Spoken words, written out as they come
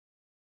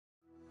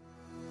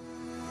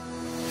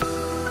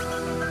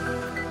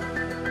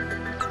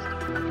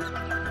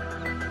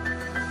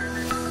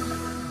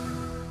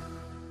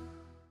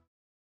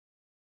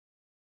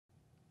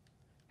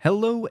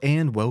Hello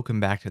and welcome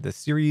back to the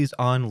series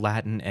on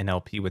Latin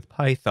NLP with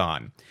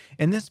Python.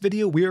 In this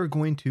video, we are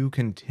going to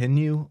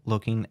continue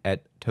looking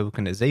at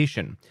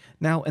tokenization.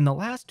 Now, in the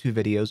last two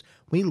videos,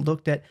 we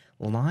looked at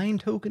line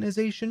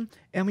tokenization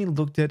and we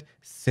looked at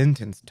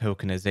sentence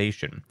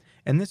tokenization.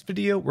 In this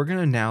video, we're going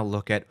to now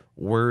look at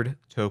word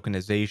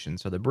tokenization,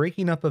 so the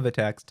breaking up of a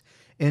text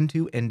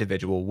into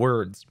individual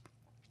words.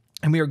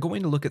 And we are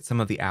going to look at some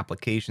of the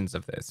applications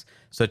of this,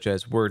 such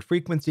as word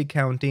frequency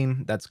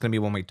counting. That's going to be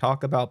one we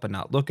talk about but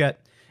not look at,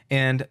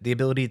 and the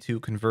ability to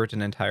convert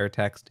an entire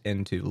text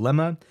into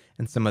lemma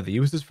and some of the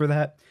uses for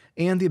that,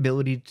 and the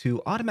ability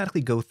to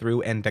automatically go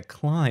through and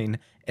decline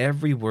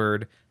every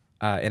word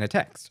in a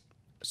text.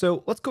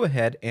 So let's go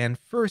ahead and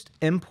first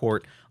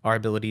import our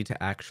ability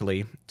to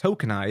actually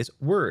tokenize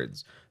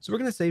words. So we're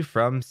going to say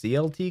from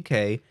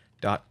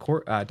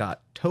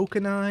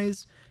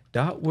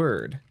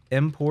cltk.tokenize.word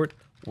import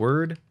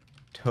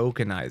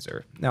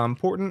WordTokenizer. Now,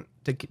 important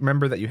to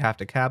remember that you have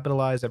to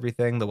capitalize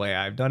everything the way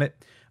I've done it,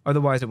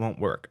 otherwise it won't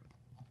work.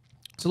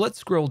 So let's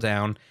scroll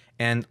down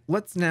and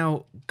let's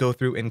now go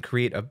through and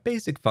create a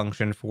basic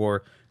function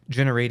for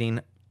generating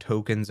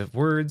tokens of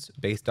words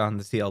based on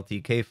the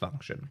cltk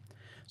function.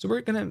 So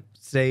we're going to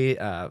say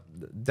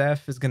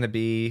def is going to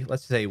be,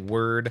 let's say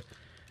word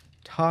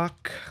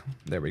talk,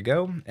 there we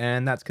go,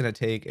 and that's going to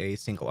take a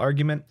single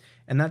argument,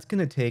 and that's going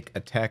to take a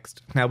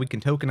text. Now we can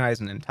tokenize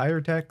an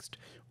entire text,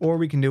 or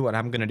we can do what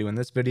I'm going to do in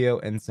this video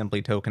and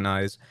simply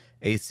tokenize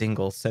a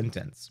single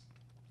sentence.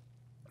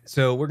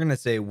 So we're going to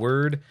say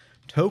word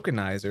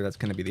tokenizer, that's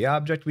going to be the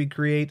object we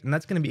create, and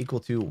that's going to be equal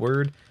to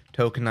word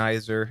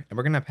tokenizer, and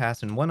we're going to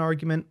pass in one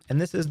argument,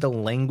 and this is the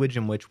language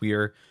in which we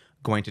are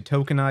going to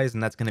tokenize,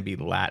 and that's going to be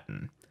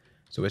Latin.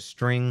 So a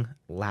string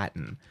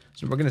Latin.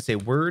 So we're going to say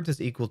words is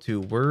equal to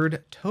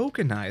word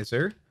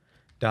tokenizer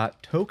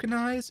dot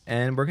tokenize,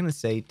 and we're going to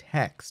say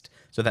text.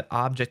 So that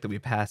object that we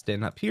passed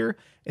in up here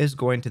is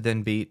going to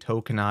then be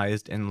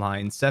tokenized in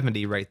line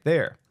 70 right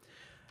there.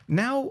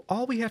 Now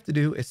all we have to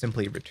do is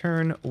simply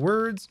return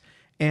words,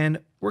 and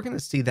we're going to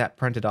see that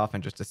printed off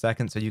in just a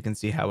second so you can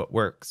see how it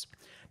works.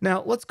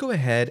 Now let's go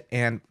ahead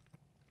and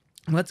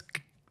let's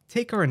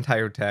take our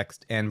entire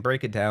text and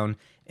break it down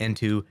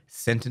into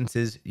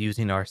sentences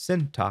using our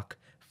senttalk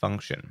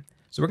function.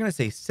 So we're going to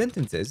say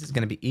sentences is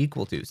going to be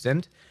equal to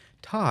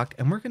senttalk,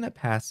 and we're going to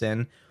pass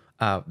in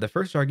the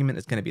first argument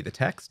is going to be the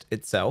text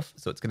itself.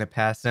 So it's going to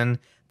pass in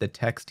the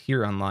text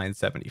here on line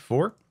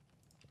 74.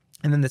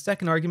 And then the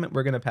second argument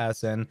we're going to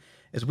pass in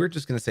is we're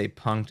just going to say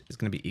punct is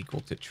going to be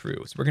equal to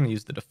true. So we're going to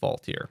use the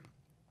default here.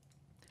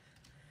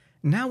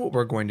 Now what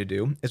we're going to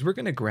do is we're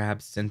going to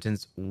grab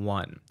sentence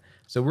 1.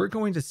 So we're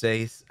going to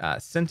say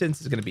sentence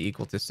is going to be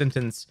equal to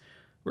sentence.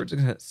 We're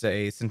just going to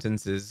say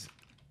sentence is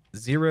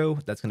 0.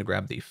 That's going to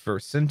grab the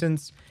first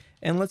sentence.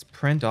 And let's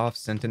print off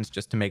sentence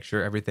just to make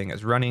sure everything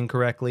is running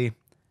correctly.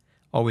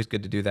 Always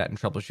good to do that and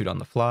troubleshoot on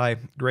the fly.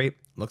 Great.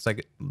 Looks like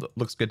it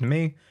looks good to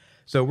me.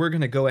 So we're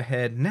going to go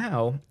ahead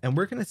now and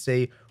we're going to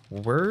say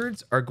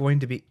words are going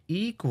to be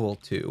equal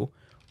to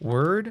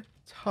word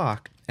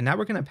talk. And now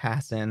we're going to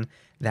pass in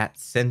that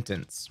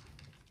sentence.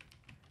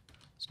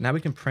 So now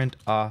we can print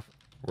off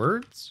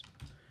words,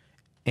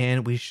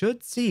 and we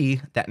should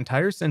see that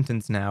entire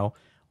sentence now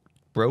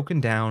broken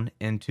down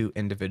into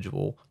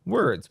individual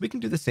words. We can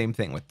do the same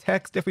thing with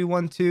text if we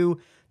want to.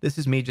 This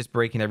is me just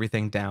breaking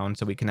everything down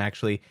so we can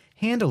actually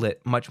handle it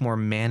much more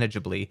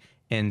manageably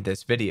in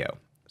this video.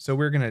 So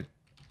we're going to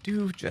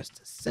do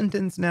just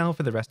sentence now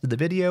for the rest of the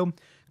video.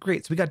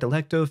 Great, so we got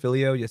delecto,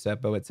 filio,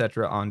 iosepo,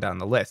 etc. on down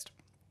the list.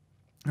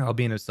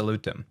 Albino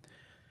salutum.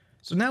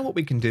 So now what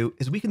we can do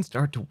is we can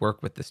start to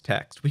work with this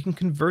text. We can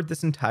convert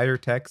this entire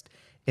text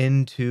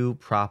into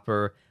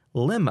proper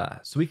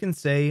lemma. So we can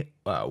say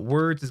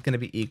words is going to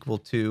be equal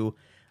to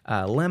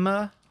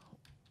lemma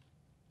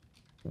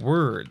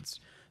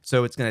words.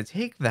 So it's going to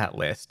take that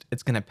list,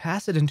 it's going to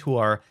pass it into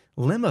our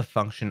lemma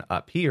function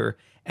up here,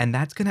 and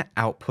that's going to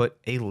output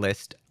a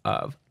list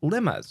of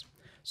lemmas.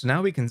 So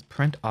now we can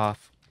print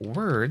off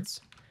words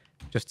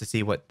just to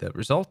see what the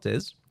result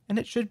is. And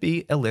it should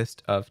be a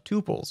list of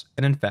tuples,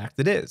 and in fact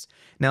it is.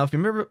 Now if you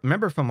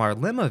remember from our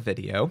lemma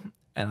video,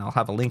 and I'll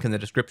have a link in the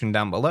description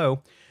down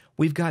below,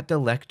 we've got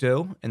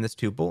delecto in this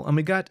tuple, and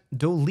we got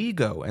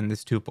doligo in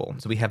this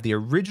tuple. So we have the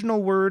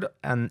original word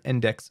on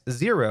index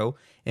 0,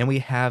 and we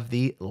have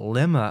the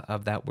lemma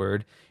of that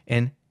word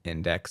in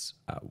index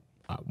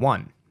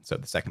 1, so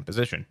the second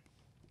position.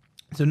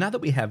 So now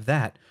that we have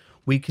that,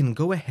 we can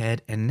go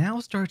ahead and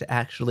now start to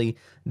actually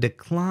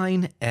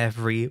decline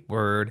every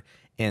word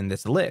in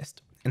this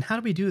list. And how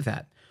do we do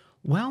that?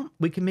 Well,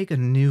 we can make a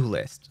new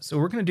list. So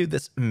we're going to do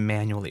this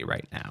manually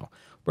right now.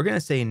 We're going to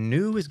say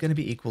new is going to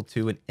be equal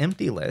to an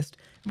empty list.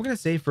 We're going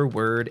to say for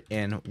word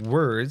and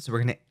words,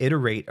 we're going to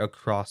iterate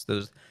across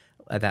those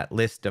that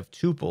list of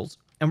tuples.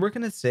 And we're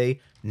going to say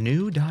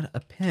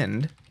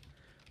new.append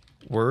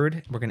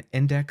word. We're going to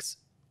index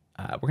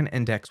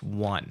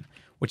 1,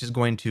 which is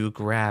going to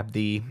grab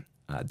the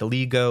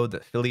ligo,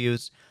 the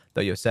filius,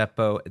 the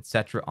iosepo,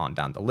 etc. on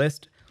down the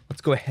list. Let's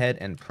go ahead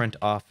and print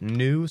off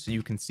new so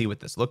you can see what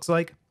this looks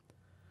like.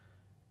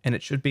 And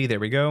it should be, there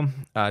we go,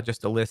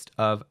 just a list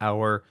of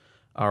our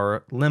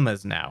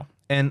lemmas now.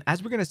 And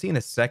as we're going to see in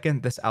a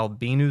second, this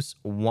albinus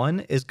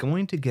 1 is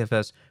going to give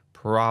us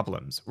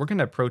problems. We're going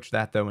to approach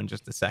that though in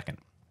just a second.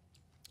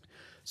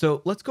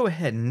 So let's go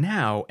ahead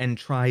now and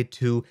try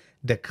to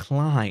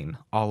decline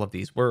all of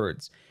these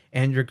words.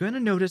 And you're going to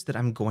notice that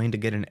I'm going to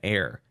get an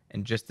error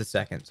in just a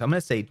second. So I'm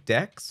going to say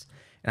dex,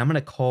 and I'm going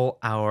to call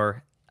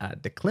our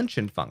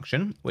declension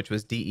function, which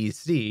was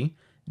dec,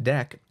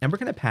 dec, and we're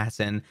going to pass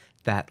in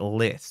that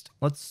list.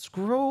 Let's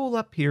scroll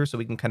up here so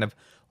we can kind of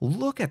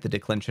look at the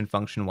declension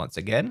function once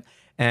again.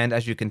 And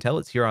as you can tell,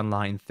 it's here on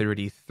line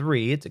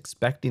 33. It's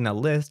expecting a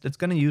list. It's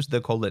going to use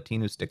the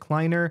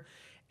CollatinusDecliner,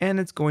 and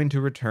it's going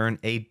to return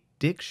a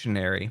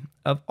dictionary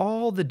of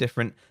all the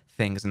different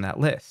things in that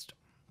list.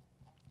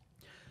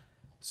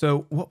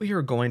 So what we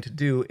are going to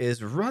do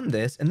is run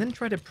this and then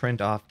try to print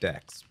off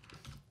dex.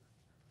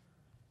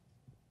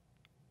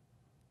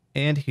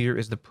 And here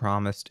is the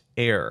promised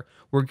error.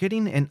 We're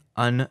getting an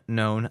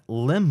unknown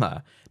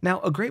lemma.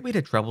 Now, a great way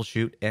to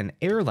troubleshoot an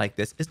error like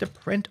this is to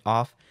print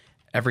off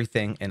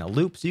everything in a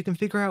loop so you can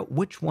figure out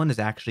which one is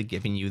actually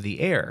giving you the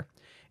error.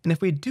 And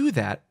if we do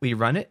that, we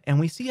run it and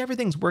we see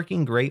everything's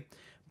working great,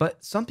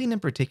 but something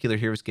in particular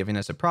here is giving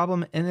us a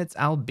problem, and it's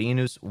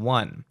albinus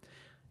 1.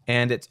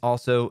 And it's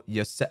also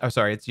it's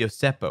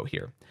Josepo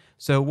here.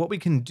 So what we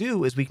can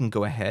do is we can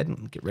go ahead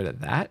and get rid of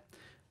that,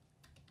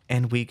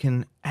 and we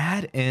can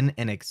add in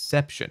an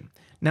exception.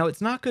 Now,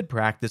 it's not good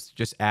practice to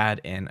just add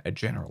in a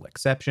general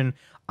exception.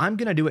 I'm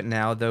going to do it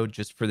now, though,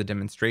 just for the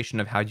demonstration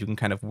of how you can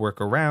kind of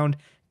work around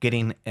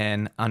getting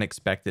an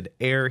unexpected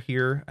error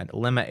here, a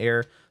lemma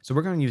error. So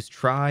we're going to use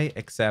try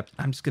except,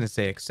 I'm just going to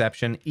say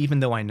exception,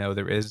 even though I know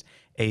there is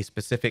a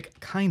specific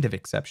kind of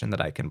exception that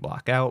I can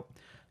block out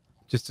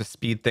just to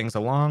speed things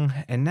along.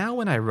 And now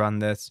when I run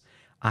this,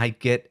 I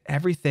get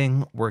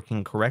everything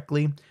working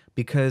correctly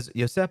because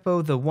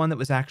Josepo, the one that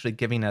was actually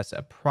giving us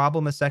a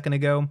problem a second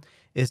ago,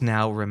 is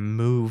now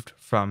removed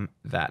from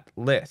that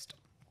list.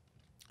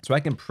 So I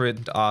can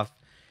print off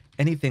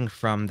anything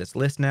from this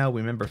list now.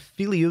 Remember,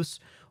 filius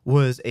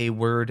was a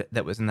word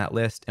that was in that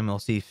list, and we'll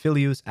see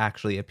filius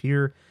actually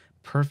appear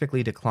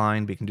perfectly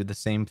declined. We can do the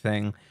same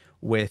thing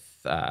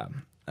with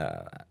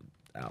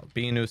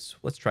albinus.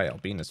 Let's try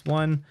albinus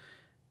 1.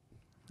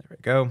 There we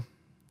go.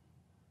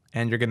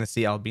 And you're going to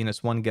see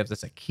albinus 1 gives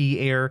us a key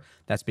error.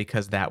 That's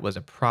because that was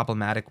a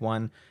problematic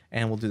one.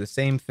 And we'll do the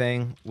same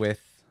thing with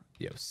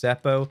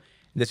Josepo.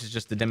 This is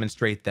just to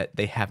demonstrate that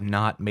they have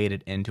not made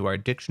it into our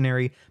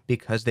dictionary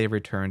because they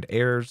returned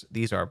errors.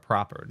 These are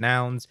proper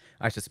nouns.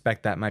 I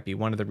suspect that might be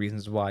one of the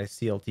reasons why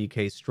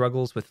CLTK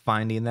struggles with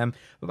finding them.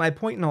 But my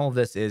point in all of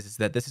this is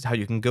that this is how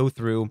you can go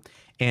through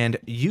and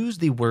use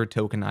the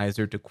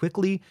WordTokenizer to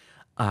quickly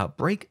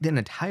break the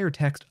entire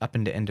text up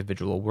into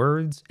individual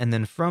words, and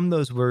then from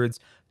those words,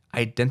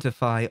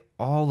 identify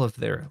all of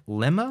their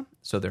lemma,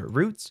 so their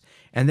roots,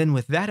 and then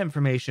with that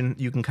information,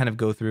 you can kind of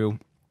go through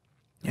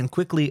and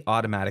quickly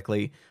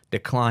automatically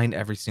decline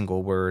every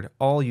single word,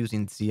 all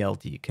using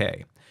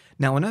CLTK.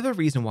 Now, another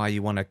reason why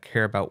you want to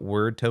care about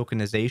word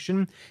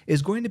tokenization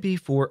is going to be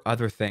for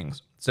other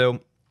things. So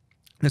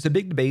there's a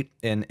big debate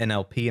in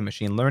NLP and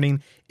machine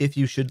learning if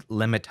you should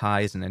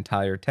lemmatize an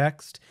entire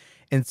text.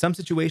 In some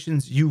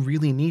situations, you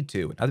really need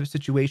to. In other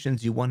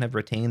situations, you want to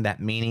retain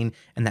that meaning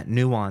and that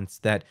nuance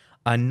that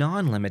a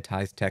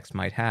non-lemmatized text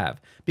might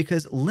have,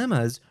 because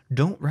lemmas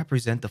don't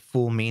represent the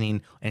full meaning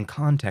and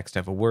context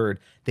of a word.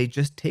 They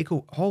just take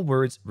all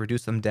words,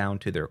 reduce them down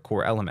to their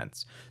core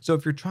elements. So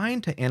if you're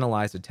trying to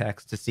analyze a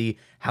text to see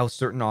how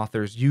certain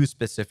authors use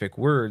specific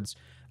words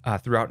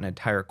throughout an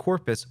entire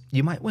corpus,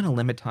 you might want to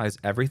lemmatize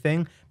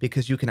everything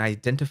because you can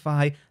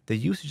identify the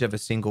usage of a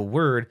single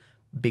word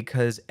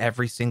because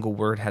every single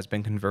word has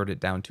been converted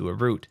down to a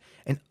root.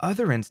 In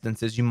other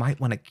instances, you might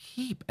want to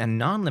keep a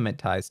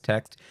non-lemmatized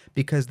text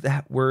because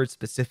that word's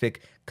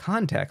specific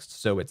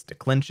context, so its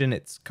declension,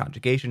 its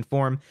conjugation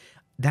form,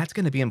 that's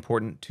going to be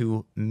important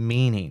to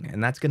meaning,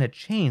 and that's going to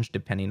change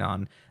depending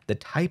on the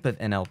type of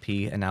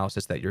NLP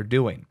analysis that you're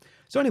doing.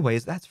 So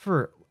anyways, that's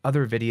for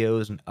other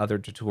videos and other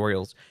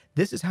tutorials.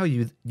 This is how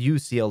you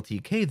use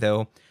CLTK,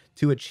 though,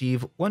 to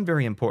achieve one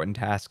very important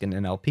task in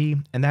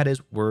NLP, and that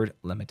is word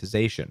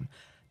lemmatization.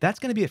 That's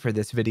going to be it for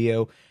this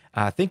video.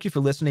 Thank you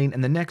for listening.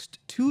 In the next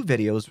 2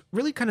 videos,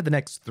 really kind of the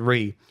next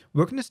 3,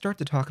 we're going to start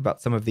to talk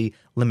about some of the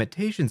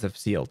limitations of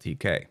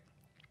CLTK.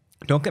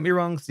 Don't get me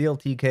wrong,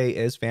 CLTK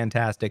is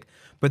fantastic,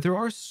 but there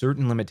are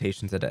certain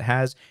limitations that it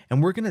has,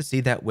 and we're going to see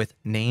that with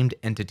named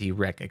entity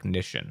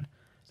recognition.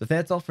 So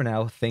that's all for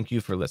now. Thank you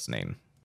for listening.